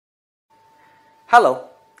Hello,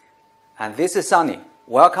 and this is Sunny.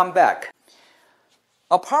 Welcome back.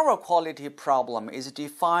 A power quality problem is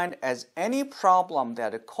defined as any problem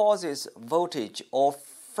that causes voltage or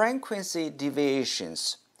frequency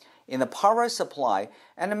deviations in the power supply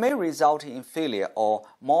and may result in failure or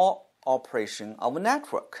maloperation of a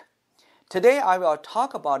network. Today I will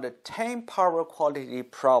talk about the 10 power quality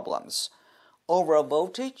problems: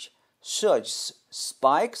 overvoltage, surges,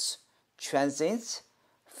 spikes, transients,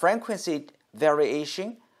 frequency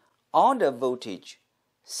variation, undervoltage,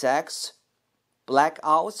 sags,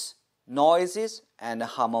 blackouts, noises, and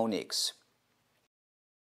harmonics.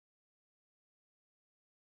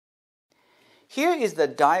 Here is the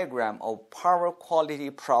diagram of power quality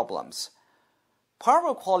problems.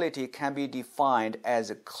 Power quality can be defined as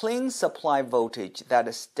a clean supply voltage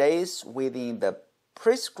that stays within the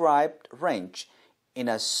prescribed range in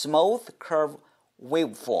a smooth curve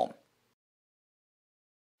waveform.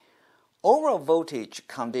 Overvoltage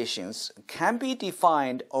conditions can be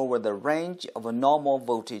defined over the range of a normal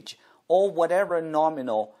voltage or whatever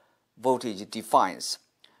nominal voltage defines.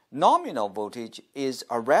 Nominal voltage is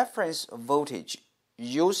a reference voltage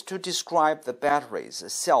used to describe the batteries,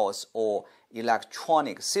 cells, or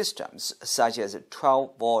electronic systems such as a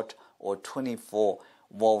 12-volt or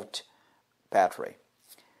 24-volt battery.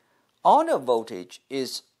 Undervoltage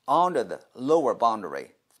is under the lower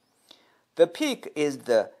boundary. The peak is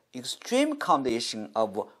the extreme condition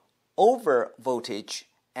of overvoltage,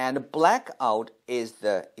 and blackout is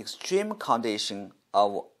the extreme condition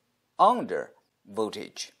of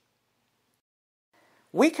undervoltage.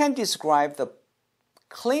 We can describe the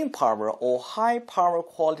clean power or high power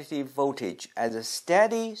quality voltage as a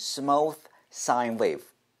steady, smooth sine wave.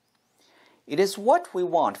 It is what we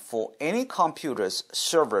want for any computers,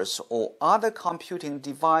 servers, or other computing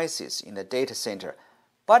devices in the data center,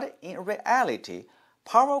 but in reality,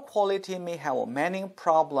 power quality may have many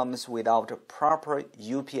problems without a proper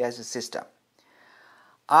UPS system.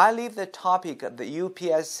 I leave the topic of the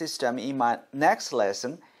UPS system in my next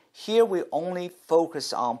lesson. Here we only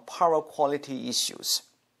focus on power quality issues.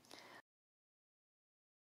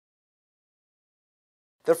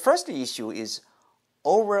 The first issue is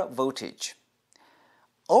overvoltage.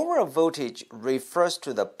 Overvoltage refers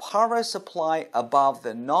to the power supply above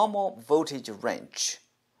the normal voltage range.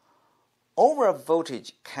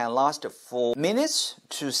 Overvoltage can last for minutes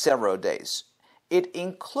to several days. It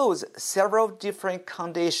includes several different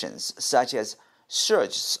conditions such as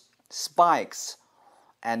surges, spikes,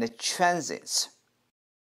 and transients.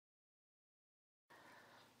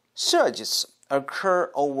 Surges occur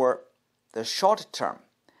over the short term.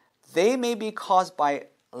 They may be caused by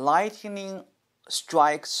lightning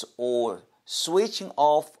strikes or switching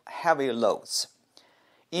off heavy loads.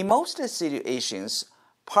 In most situations,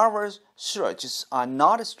 power surges are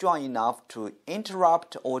not strong enough to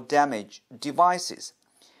interrupt or damage devices,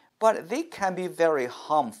 but they can be very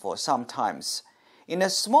harmful sometimes. In a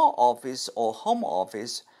small office or home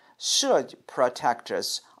office, surge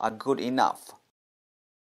protectors are good enough.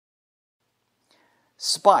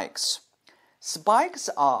 Spikes. Spikes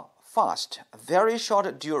are fast, very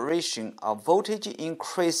short duration of voltage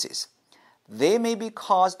increases. They may be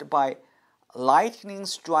caused by lightning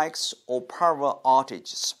strikes or power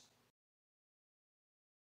outages.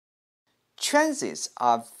 Transients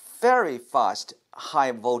are very fast,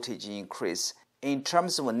 high voltage increase in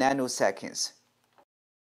terms of nanoseconds.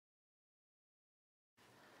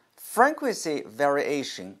 Frequency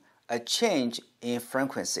variation, a change in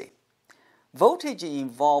frequency. Voltage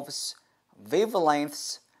involves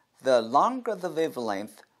wavelengths. The longer the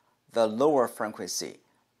wavelength, the lower frequency.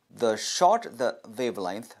 The shorter the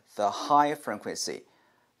wavelength, the higher frequency.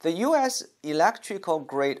 The US electrical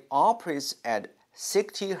grid operates at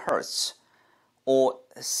 60 Hz or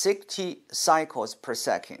 60 cycles per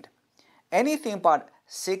second. Anything but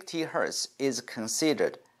 60 Hz is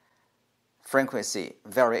considered frequency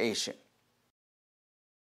variation.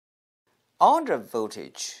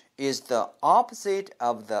 Undervoltage is the opposite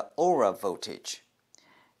of the overvoltage.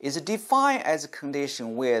 It is defined as a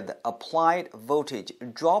condition where the applied voltage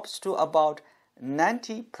drops to about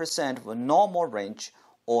 90% of normal range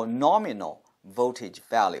or nominal voltage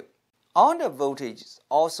value. Undervoltage is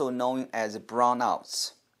also known as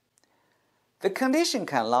brownouts. The condition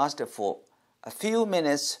can last for a few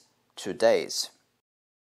minutes to days.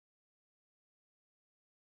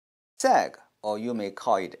 Sag, or you may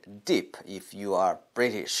call it dip if you are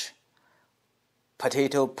British.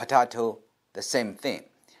 Potato, the same thing.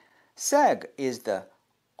 Sag is the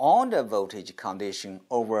undervoltage condition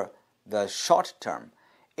over the short term.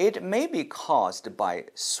 It may be caused by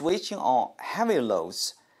switching on heavy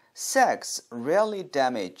loads. Sags rarely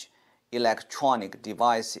damage electronic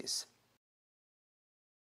devices.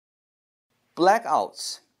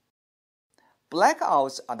 Blackouts.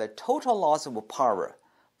 Blackouts are the total loss of power.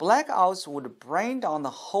 Blackouts would bring down the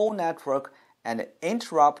whole network and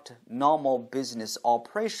interrupt normal business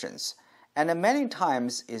operations, and many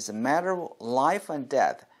times is a matter of life and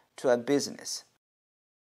death to a business.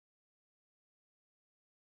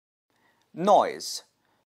 Noise.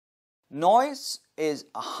 Noise is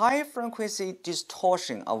a high-frequency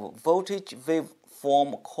distortion of voltage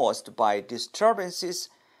waveform caused by disturbances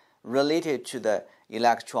related to the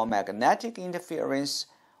electromagnetic interference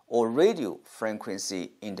or radio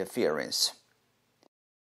frequency interference.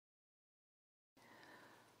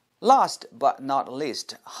 Last but not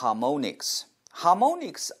least, harmonics.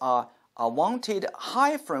 Harmonics are unwanted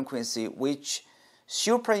high frequency which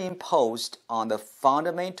superimposed on the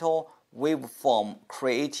fundamental waveform,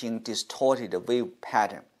 creating distorted wave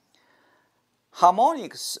pattern.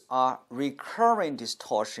 Harmonics are recurring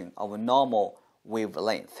distortion of normal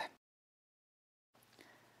wavelength.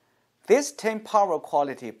 These 10 power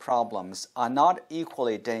quality problems are not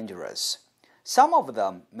equally dangerous. Some of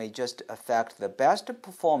them may just affect the best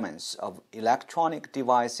performance of electronic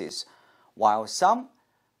devices, while some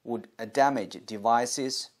would damage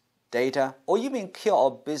devices, data, or even kill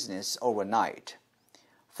a business overnight.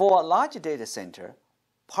 For a large data center,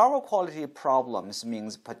 power quality problems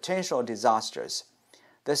means potential disasters.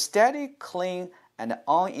 The steady, clean, and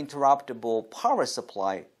uninterruptible power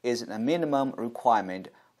supply is a minimum requirement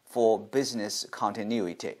for business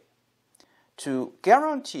continuity. To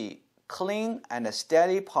guarantee clean and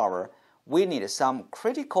steady power, we need some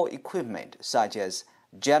critical equipment such as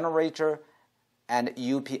generator and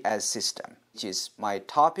UPS system, which is my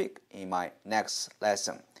topic in my next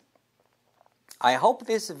lesson. I hope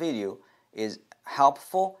this video is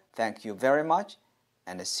helpful. Thank you very much,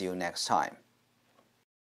 and see you next time.